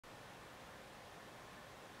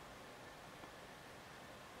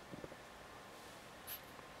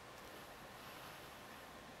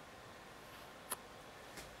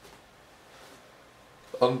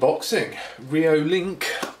unboxing Reolink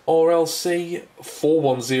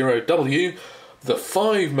RLC-410W, the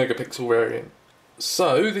 5 megapixel variant.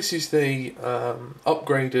 So this is the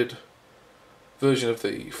upgraded version of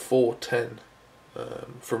the 410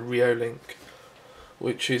 from Reolink,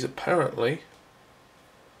 which is apparently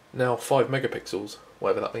now 5 megapixels,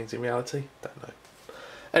 whatever that means in reality, don't know.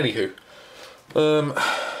 Anywho,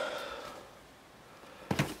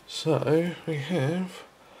 so we have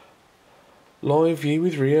live view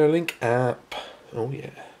with Reolink app. Oh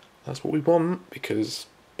yeah, that's what we want, because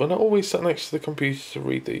we're not always sat next to the computer to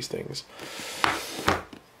read these things.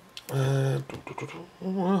 5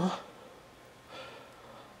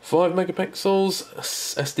 megapixels,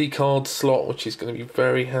 SD card slot, which is going to be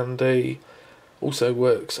very handy. Also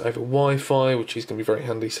works over Wi-Fi, which is going to be very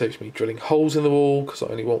handy. Saves me drilling holes in the wall because I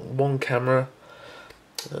only want one camera.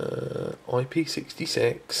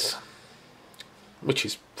 IP66, which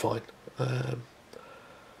is fine.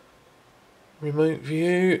 Remote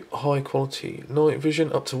view, high quality night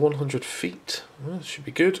vision up to 100 feet. That should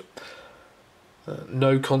be good.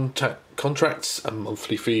 No contracts and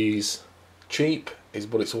monthly fees. Cheap is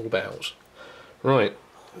what it's all about. Right,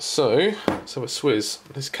 so a Swizz.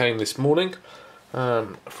 This came this morning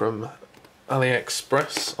from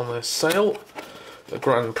AliExpress on their sale. A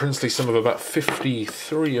grand princely sum of about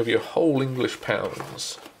 53 of your whole English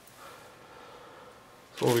pounds.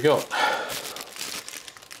 That's all we got.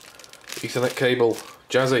 Ethernet cable,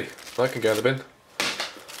 jazzy. That can go in the bin.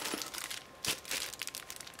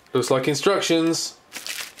 Looks like instructions.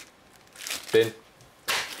 Bin.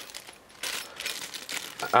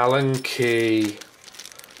 Allen key.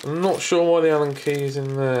 I'm not sure why the Allen key is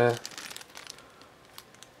in there.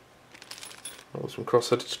 Oh, some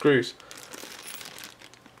cross-headed screws.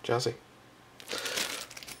 Jazzy.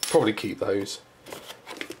 Probably keep those.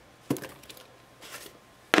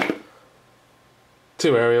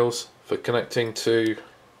 2 aerials for connecting to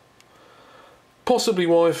possibly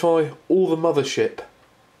Wi-Fi or the mothership.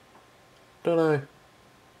 Don't know.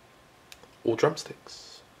 Or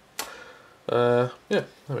drumsticks. Yeah, there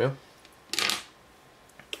we are.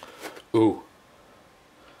 Ooh.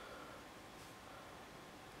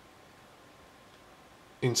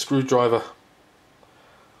 In screwdriver.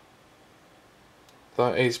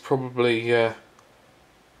 That is probably that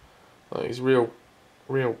is real.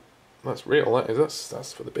 That's real. That is.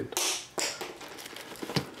 That's for the bin.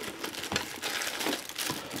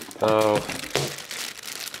 Oh,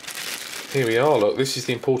 here we are. Look, this is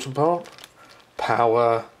the important part.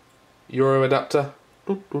 Power Euro adapter.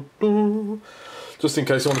 Just in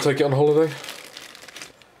case I want to take it on holiday.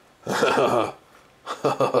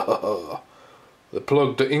 The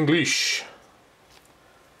plugged English.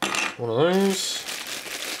 One of those.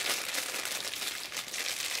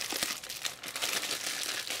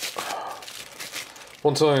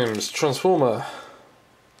 One times transformer.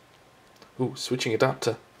 Ooh, switching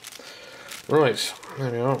adapter. Right,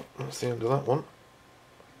 there we are. That's the end of that one.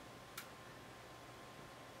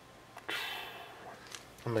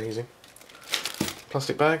 Amazing.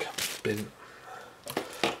 Plastic bag, bin.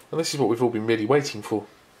 And this is what we've all been really waiting for.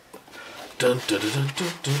 Dun, dun, dun,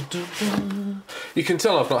 dun, dun, dun, dun. You can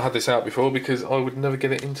tell I've not had this out before because I would never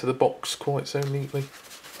get it into the box quite so neatly.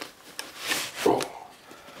 Oh.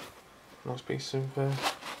 Nice piece of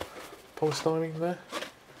polystyrene there.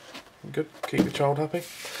 Good, keep the child happy.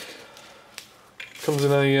 Comes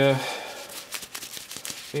in a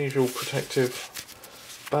usual protective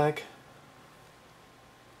bag.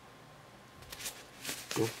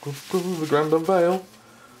 The grand unveil.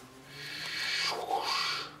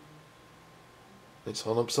 It's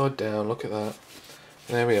on upside down, look at that.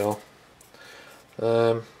 There we are.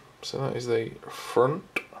 So that is the front,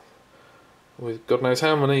 with God knows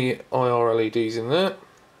how many IR LEDs in there.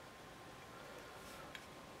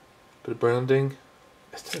 Bit of branding.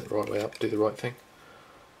 Let's turn it the right way up, do the right thing.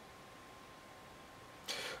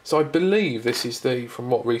 So I believe this is the, from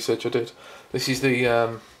what research I did, this is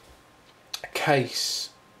the case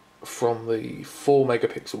from the 4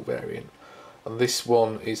 megapixel variant. And this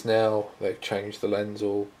one is now, they've changed the lens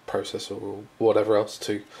or processor or whatever else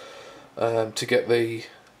to get the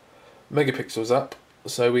megapixels up,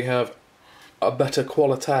 so we have a better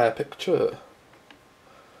quality picture.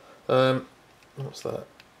 What's that?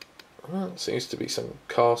 Well, it seems to be some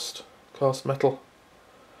cast metal,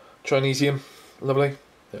 Chinesium, lovely.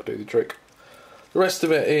 That'll do the trick. The rest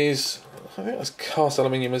of it is, I think that's cast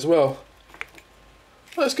aluminium as well.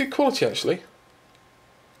 That's good quality actually.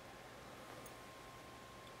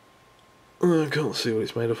 I can't see what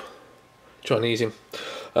it's made of. Chinesium.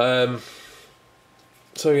 So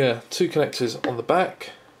yeah, 2 connectors on the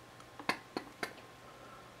back.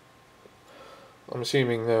 I'm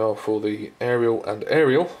assuming they are for the aerial and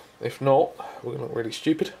aerial. If not, we're going to look really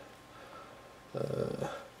stupid.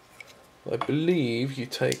 I believe you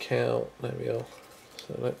take out, there we are.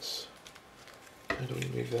 So let's, how do we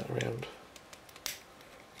move that around?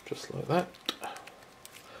 Just like that.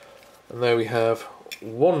 And there we have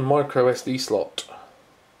one micro SD slot.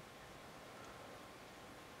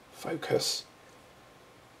 Focus.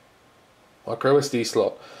 Micro SD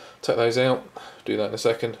slot. Take those out, do that in a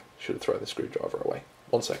second. Should have thrown the screwdriver away.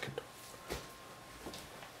 1 second.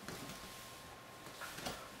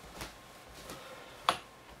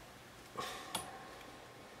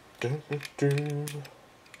 Dun, dun, dun.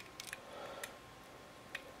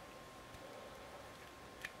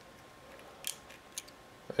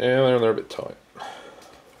 Yeah, they're a bit tight.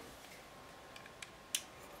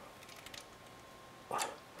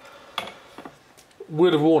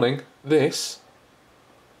 Word of warning, this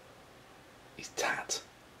is tat.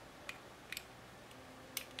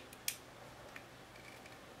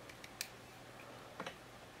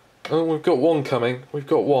 Oh, we've got one coming. We've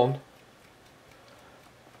got one.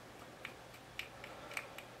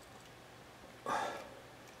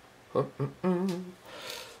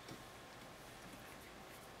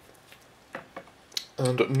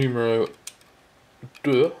 And numero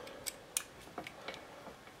 2.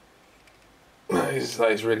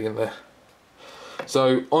 That is really in there. So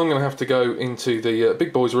I'm going to have to go into the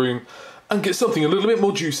big boys room and get something a little bit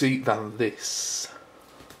more juicy than this.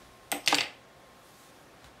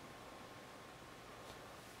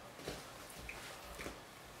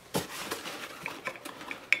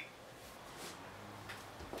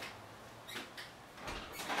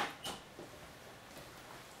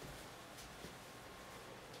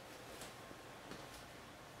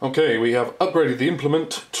 Okay, we have upgraded the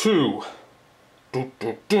implement to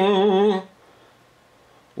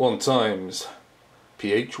 1 times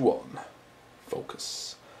PH1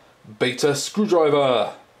 focus beta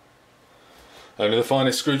screwdriver. Only the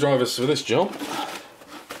finest screwdrivers for this job.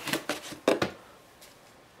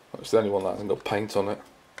 It's the only one that hasn't got paint on it.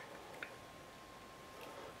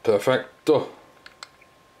 Perfecto.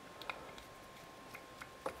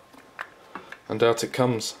 And out it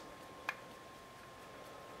comes.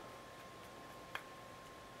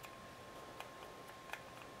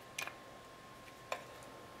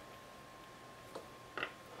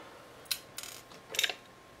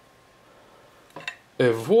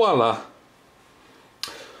 Et voila!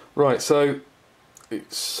 Right, so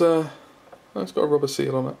it's got a rubber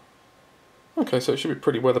seal on it. Okay, so it should be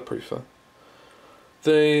pretty weatherproof then.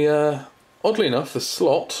 The oddly enough, the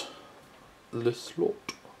slot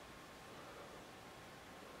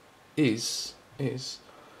is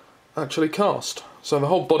actually cast. So the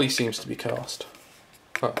whole body seems to be cast.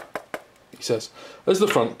 Oh, he says, as the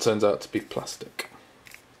front turns out to be plastic.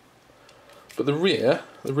 But the rear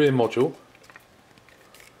module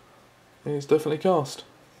is definitely cast.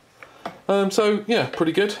 So yeah,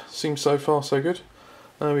 pretty good. Seems so far so good.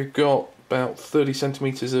 We've got about 30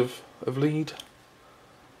 centimeters of lead.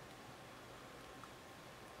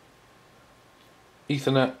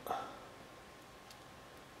 Ethernet.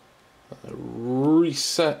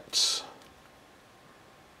 Reset.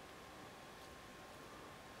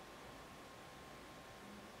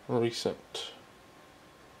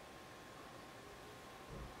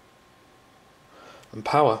 And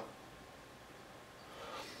power.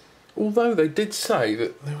 Although they did say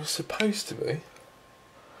that there was supposed to be...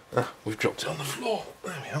 we've dropped it on the floor.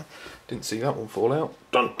 There we are. Didn't see that one fall out.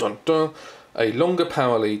 Dun dun dun. A longer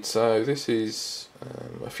power lead. So this is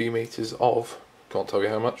a few meters of... Can't tell you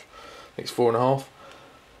how much. I think it's 4.5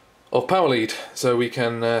 of power lead. So we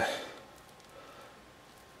can... but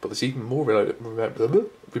there's even more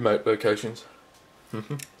remote locations.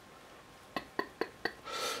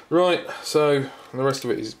 Right, so the rest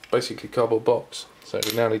of it is basically cardboard box. So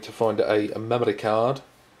we now need to find a memory card.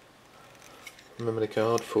 Memory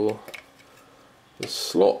card for the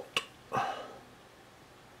slot. I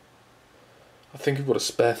think I've got a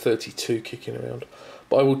spare 32 kicking around.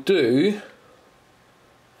 But I will do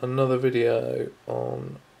another video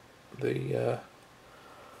on the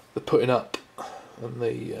putting up and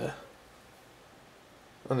the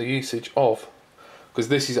usage of, because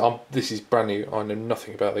this is brand new. I know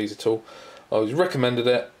nothing about these at all. I was recommended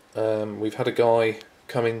it. We've had a guy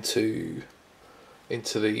come into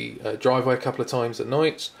the driveway a couple of times at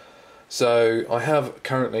night. So I have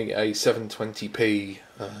currently a 720p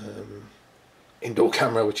indoor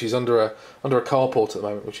camera, which is under a carport at the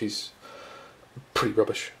moment, which is pretty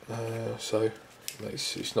rubbish. So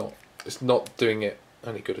it's not doing it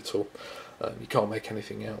any good at all. You can't make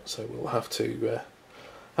anything out, so we'll have to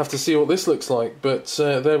have to see what this looks like. But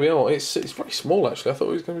there we are. It's very small actually. I thought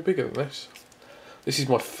it was going to be bigger than this. This is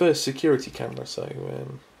my first security camera, so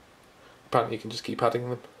apparently you can just keep adding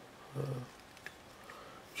them,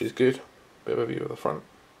 which is good. Bit of a view of the front.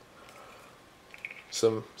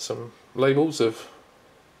 Some labels of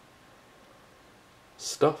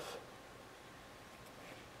stuff.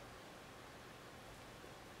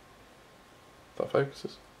 If that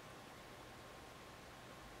focuses.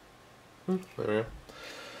 There we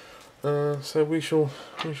are. So we shall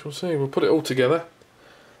see. We'll put it all together,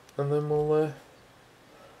 and then we'll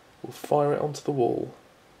fire it onto the wall.